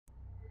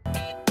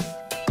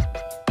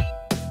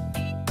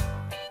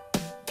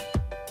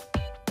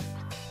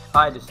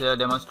Hi, this is a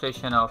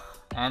demonstration of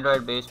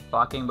Android-based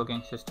parking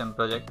booking system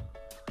project.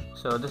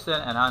 So this is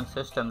an enhanced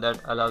system that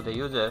allows the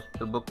user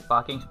to book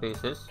parking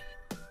spaces.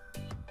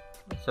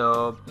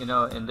 So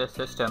in this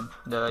system,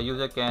 the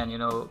user can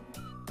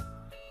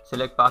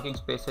select parking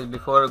spaces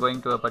before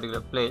going to a particular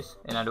place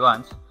in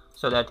advance,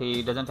 so that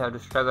he doesn't have to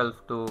struggle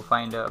to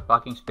find a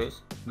parking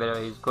space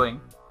wherever he's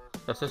going.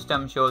 The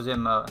system shows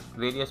him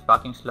various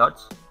parking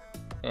slots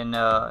in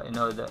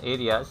the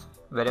areas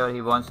wherever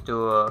he wants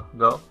to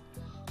go.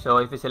 So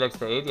if he selects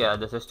the area,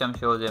 the system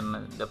shows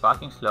him the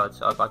parking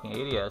slots or parking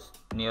areas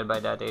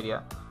nearby that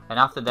area, and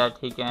after that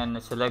he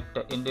can select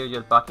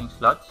individual parking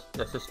slots.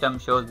 The system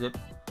shows it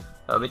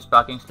which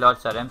parking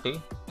slots are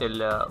empty till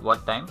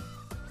what time,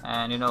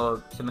 and in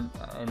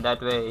that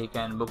way he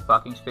can book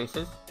parking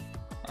spaces,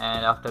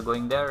 and after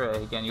going there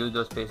he can use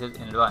those spaces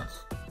in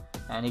advance,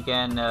 and he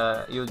can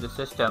use the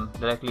system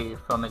directly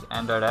from his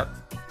Android app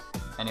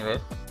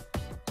anywhere.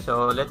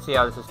 So let's see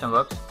how the system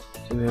works.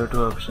 So we have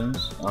two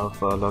options of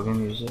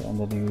login user and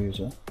the new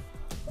user.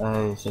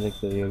 I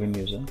select the login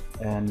user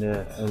and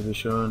I'll be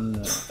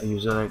shown a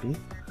user ID.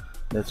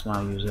 That's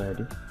my user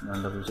ID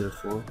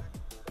 1004,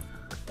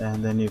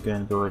 and then you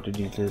can provide the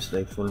details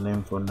like full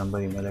name, phone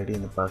number, email ID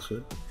and the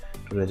password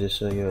to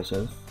register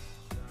yourself.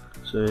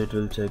 So it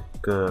will check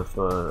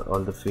for all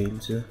the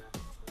fields. So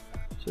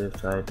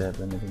if I type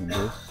anything in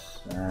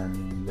this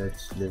and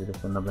let's leave the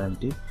phone number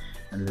empty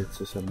and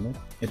let's submit,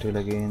 it will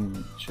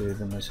again show you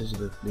the message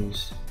that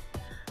please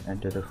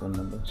enter the phone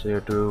number. So you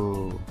have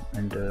to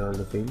enter all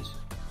the fields.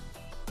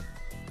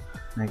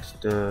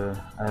 Next I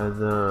have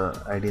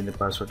the ID and the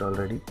password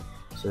already,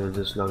 so I'll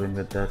just log in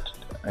with that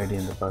ID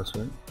and the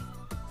password.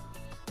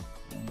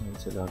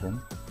 Let's log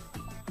in.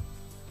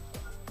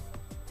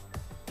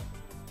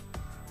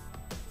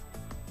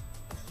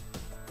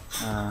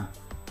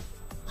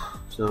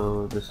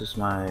 So this is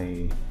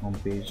my home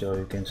page, or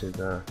you can see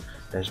the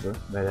dashboard,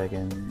 where I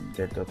can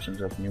get the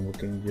options of new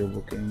booking, view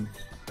bookings,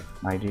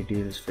 my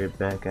details,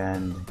 feedback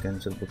and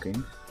cancel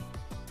bookings.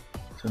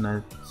 So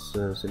now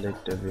let's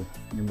select every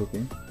new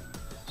booking.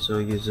 So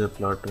user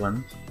plot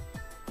 1.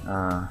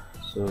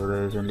 So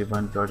there is only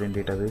one plot in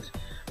database,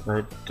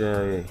 but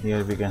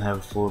here we can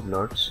have 4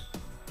 plots.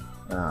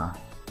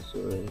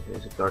 So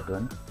here's a plot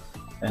 1,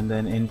 and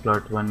then in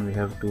plot 1 we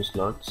have 2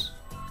 slots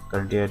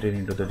currently added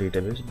into the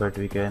database, but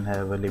we can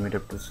have a limit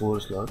up to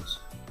 4 slots.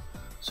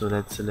 So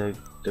let's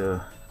select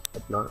a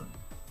plot,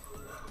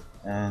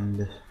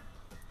 and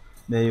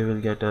there you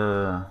will get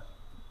a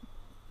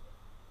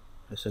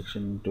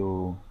section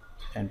to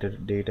enter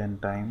date and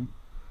time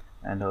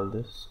and all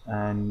this,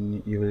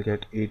 and you will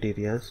get 8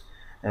 areas,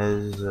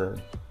 as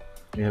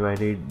we have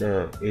added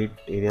 8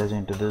 areas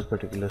into this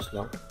particular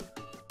slot.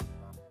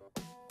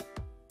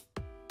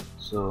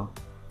 So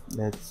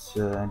let's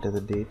enter the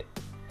date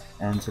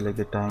and select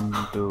the time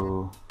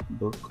to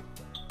book.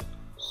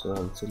 So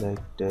I'll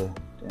select 10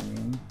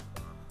 AM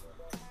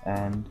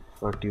and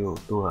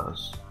 42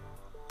 hours.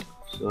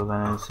 So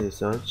when I say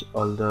search,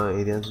 all the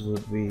areas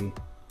would be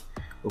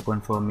open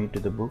for me to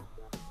the book.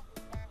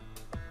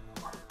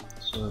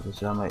 So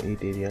these are my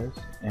 8 areas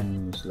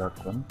in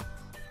slot 1.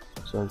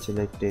 So I'll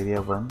select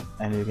area 1,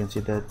 and you can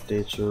see that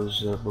it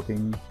shows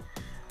booking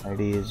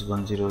ID is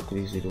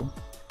 1030.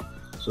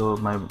 So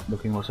my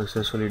booking was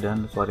successfully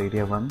done for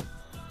area 1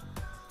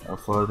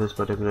 for this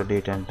particular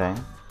date and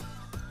time.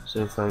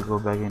 So if I go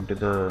back into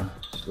the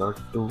slot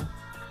 2,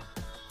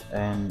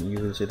 and you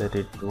will see that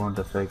it won't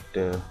affect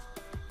the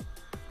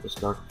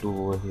slot 2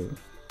 over here.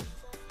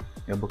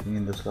 Your booking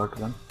in the slot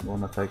 1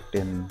 won't affect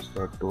in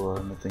slot 2 or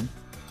anything.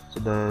 So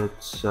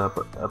that's a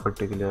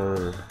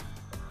particular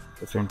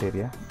different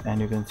area,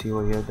 and you can see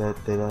over here that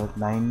there are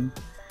 9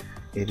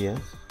 areas,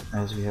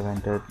 as we have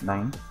entered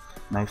 9.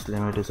 Max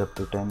limit is up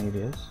to 10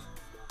 areas.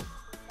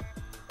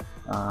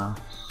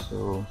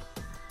 So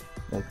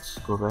let's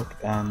go back,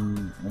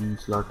 and in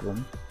slot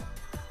 1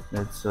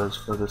 let's search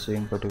for the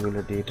same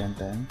particular date and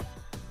time,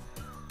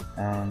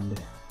 and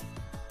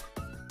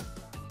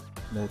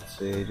let's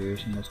say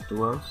duration is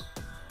 2 hours.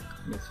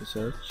 Let's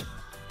search.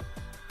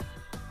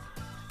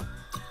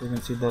 So you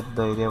can see that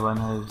the area 1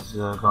 has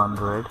gone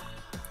red,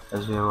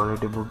 as we have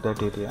already booked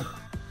that area.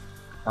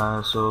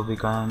 So we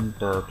can't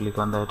click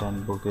on that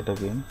and book it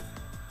again.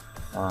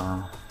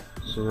 So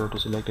you have to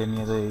select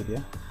any other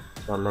area.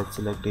 So let's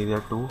select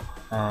area 2,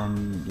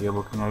 and your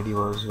booking ID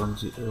was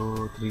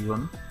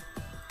 1031.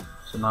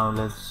 So now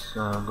let's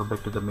go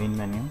back to the main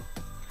menu,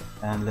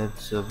 and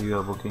let's view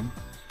your booking.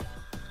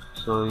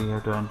 So you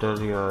have to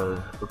enter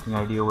your booking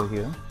ID over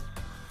here,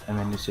 and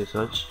when you say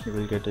search, you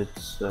will get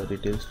its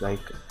details, like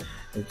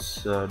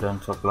it's done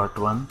for plot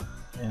 1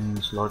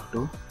 in slot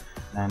 2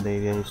 and the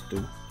area is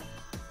 2.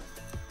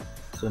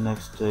 So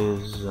next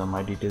is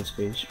my details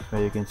page,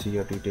 where you can see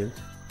your details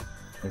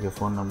like your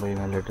phone number,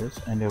 email address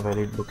and your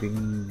valid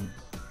booking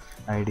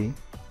ID.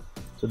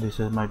 So this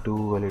is my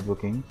 2 valid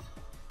bookings.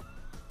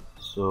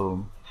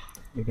 So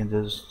you can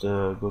just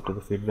go to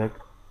the feedback,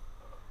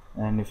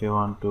 and if you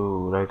want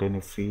to write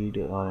any feed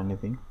or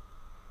anything,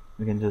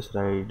 you can just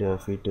write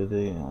feed to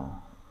the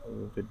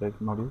feedback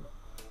module.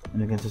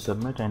 and you can just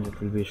submit and it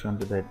will be shown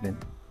to the admin.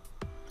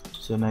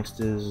 So next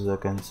is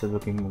cancel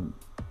booking.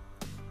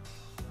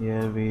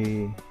 Here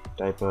we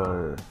type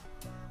our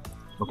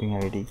booking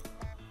ID.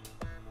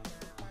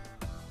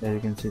 There you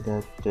can see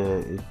that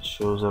it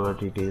shows our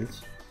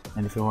details,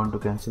 and if you want to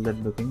cancel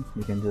that booking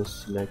you can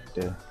just select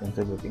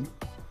cancel booking.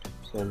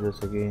 So I'll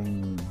just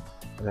again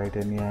write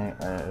any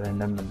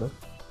random number,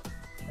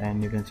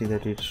 and you can see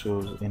that it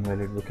shows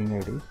invalid booking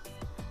ID.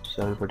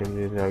 So I'll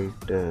particularly write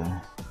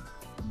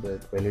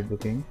that valid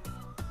booking,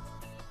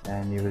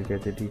 and you will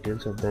get the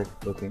details of that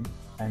booking,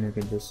 and you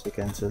can just say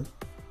cancel,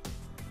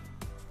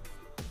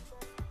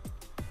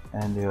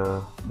 and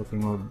your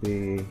booking would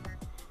be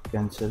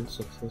cancelled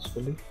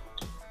successfully.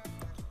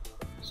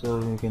 So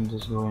you can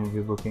just go in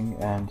view booking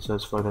and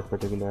search for that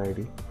particular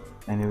ID,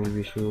 and you will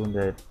be shown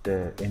that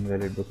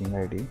invalid booking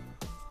ID.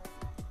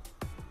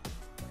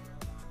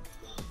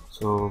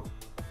 So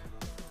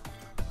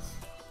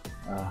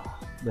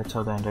that's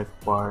how the Android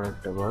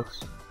part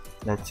works.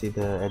 Let's see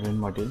the admin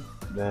module,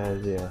 where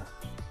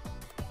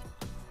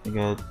you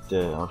get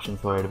the option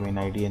for admin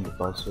ID and the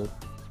password.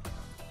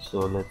 So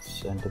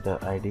let's enter the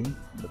ID,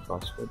 the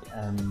password,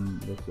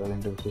 and let's log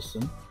into the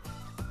system.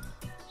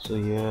 So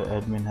here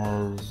admin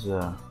has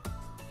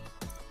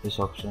these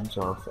options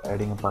of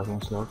adding a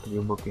parking slot,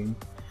 view booking,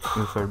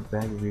 view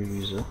feedback, view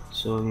user.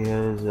 So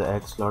here is the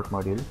add slot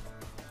module.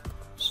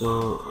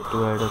 So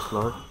to add a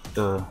slot,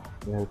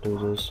 we have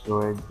to just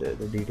provide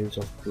the details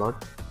of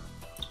plot,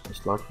 the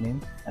slot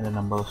name, and the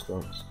number of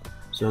slots.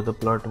 So the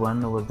plot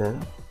 1 over there,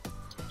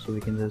 so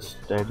we can just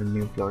add a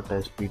new plot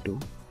as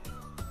P2,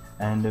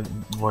 and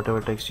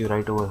whatever text you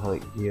write over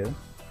here,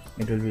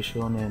 it will be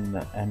shown in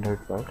the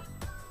Android part.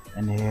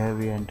 And here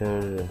we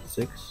enter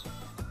 6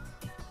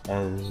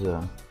 as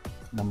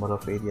number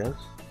of areas,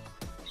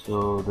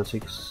 so the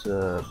 6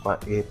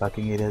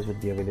 parking areas will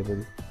be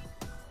available.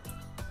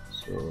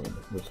 So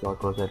the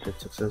slot was added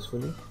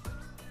successfully.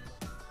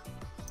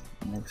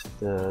 Next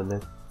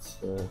let's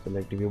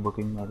select view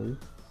booking model.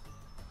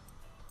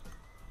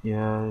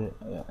 Here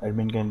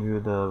admin can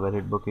view the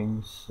valid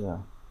bookings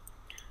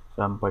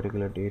from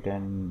particular date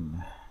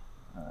and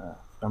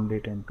from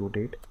date and to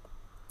date.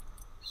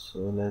 So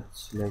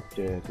let's select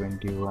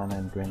 21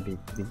 and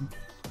 23,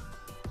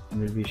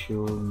 and will be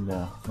shown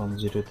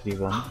 1030,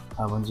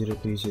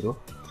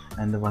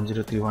 and the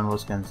 1031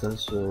 was cancelled,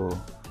 so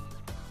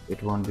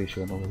it won't be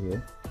shown over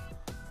here.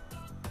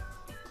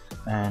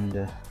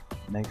 And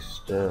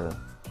next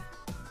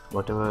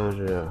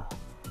whatever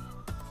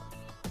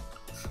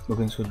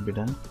bookings would be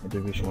done, it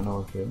will be shown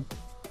over here.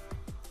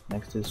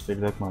 Next is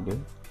feedback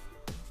module.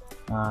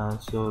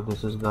 So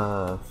this is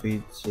the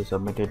feeds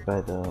submitted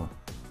by the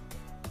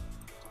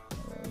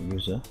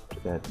user to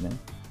the admin.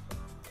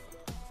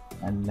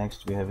 And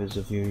next we have is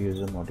a view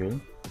user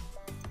module.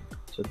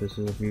 So this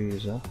is a view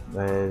user,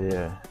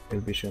 where it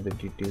will be shown the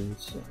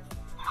details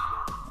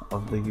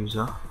of the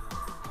user.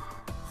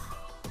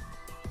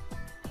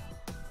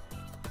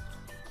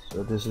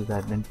 So this is the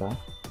admin part.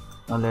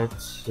 Now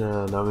let's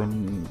log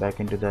in back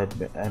into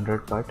the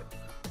Android part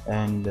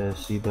and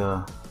see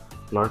the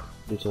plot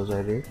which was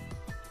added.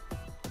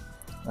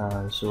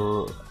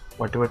 So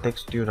whatever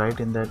text you write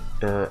in that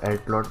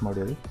add plot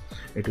module,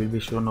 it will be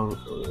shown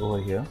over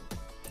here.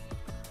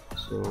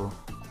 So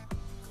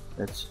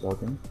let's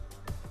log in,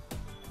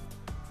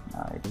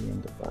 ID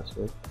and the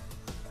password.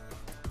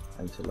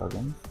 I'll say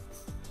login,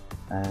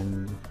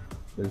 and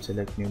we'll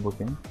select new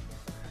booking,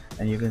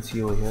 and you can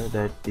see over here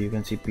that you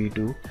can see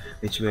P2,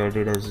 which we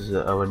added as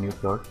our new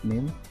plot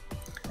name,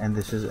 and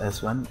this is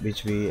S1,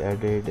 which we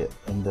added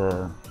in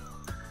the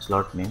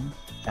slot name.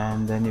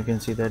 And then you can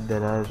see that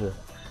there are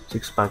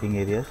 6 parking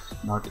areas,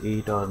 not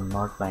 8 or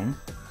not 9.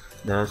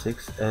 There are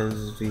 6,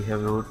 as we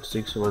have wrote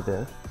 6 over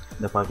there,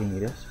 the parking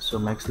areas. So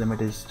max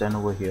limit is 10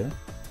 over here.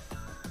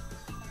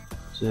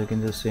 So you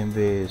can just same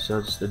way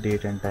search the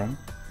date and time,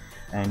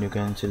 and you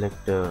can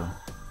select a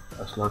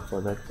slot for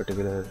that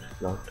particular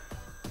slot.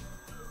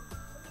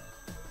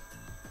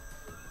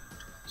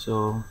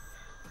 So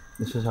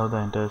this is how the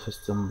entire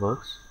system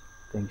works.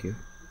 Thank you.